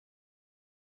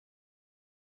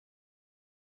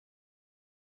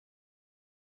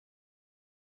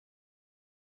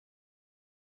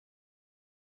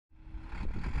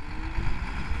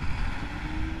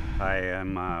Hi,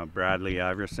 I'm Bradley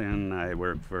Iverson. I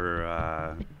work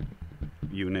for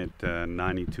Unit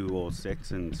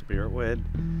 9206 in Spiritwood.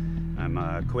 I'm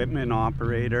an equipment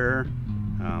operator.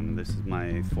 This is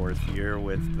my fourth year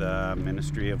with the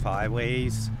Ministry of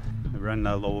Highways. I run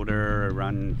the loader, I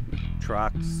run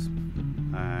trucks,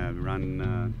 I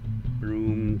run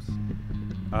brooms.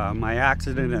 My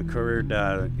accident occurred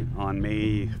on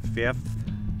May 5th.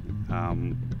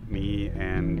 Me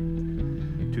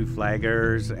and two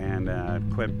flaggers and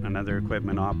another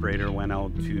equipment operator went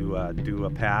out to do a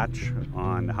patch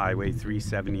on Highway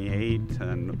 378,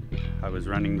 and I was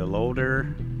running the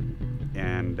loader,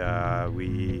 and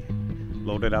we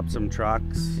loaded up some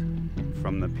trucks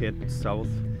from the pit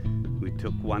south. We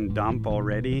took one dump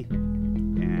already,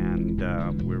 and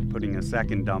we were putting a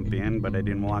second dump in, but I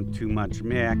didn't want too much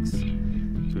mix,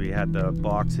 so we had the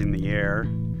box in the air,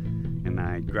 and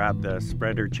I grabbed the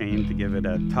spreader chain to give it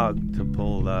a tug to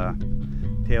pull the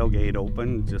tailgate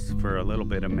open just for a little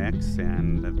bit of mix,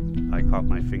 and I caught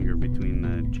my finger between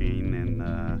the chain and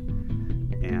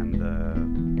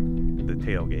the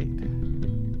tailgate.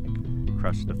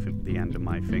 Crushed the end of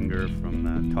my finger from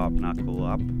the top knuckle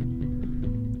up,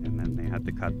 and then they had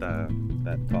to cut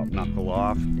that top knuckle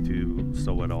off to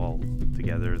sew it all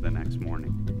together the next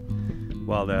morning.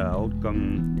 Well, the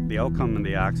outcome of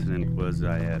the accident was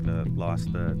I had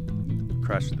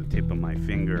crushed the tip of my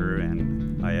finger,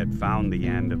 and I had found the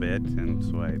end of it, and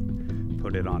so I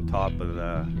put it on top of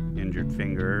the injured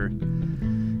finger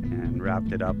and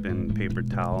wrapped it up in paper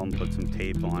towel and put some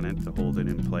tape on it to hold it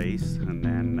in place. And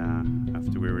then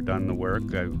after we were done the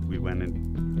work, we went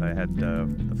and I had the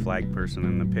flag person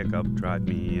in the pickup drive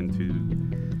me into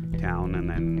town and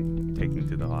then take me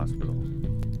to the hospital.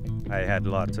 I had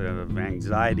lots of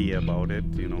anxiety about it,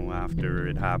 after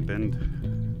it happened.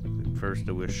 At first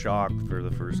it was shock for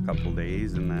the first couple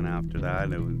days, and then after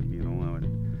that, it was,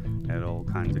 I had all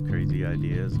kinds of crazy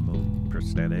ideas about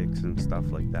prosthetics and stuff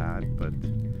like that. But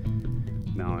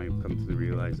now I've come to the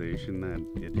realization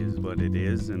that it is what it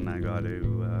is, and I got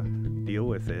to deal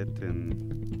with it. And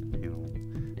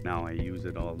now I use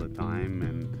it all the time,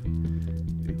 and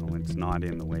it's not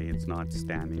in the way. It's not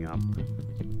standing up,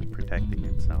 protecting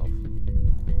itself.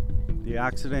 The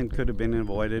accident could have been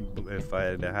avoided if I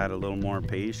had had a little more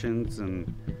patience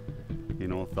and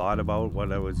thought about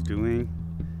what I was doing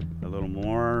a little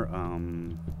more.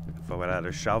 If I would have had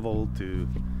a shovel to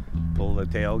pull the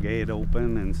tailgate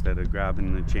open instead of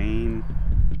grabbing the chain.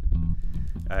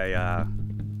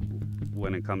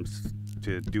 When it comes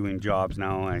to doing jobs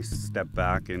now, I step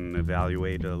back and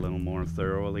evaluate a little more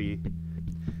thoroughly.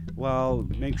 Well,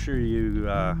 make sure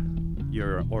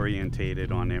you're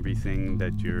orientated on everything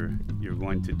that you're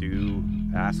going to do.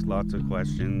 Ask lots of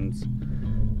questions.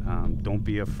 Don't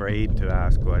be afraid to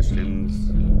ask questions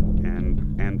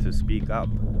and to speak up.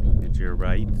 It's your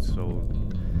right, so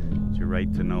it's your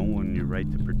right to know and your right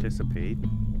to participate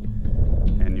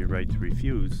and your right to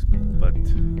refuse. But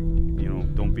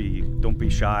don't be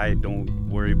shy. Don't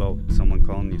worry about someone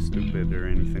calling you stupid or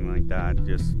anything like that.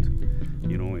 Just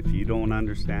if you don't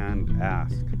understand,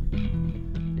 ask.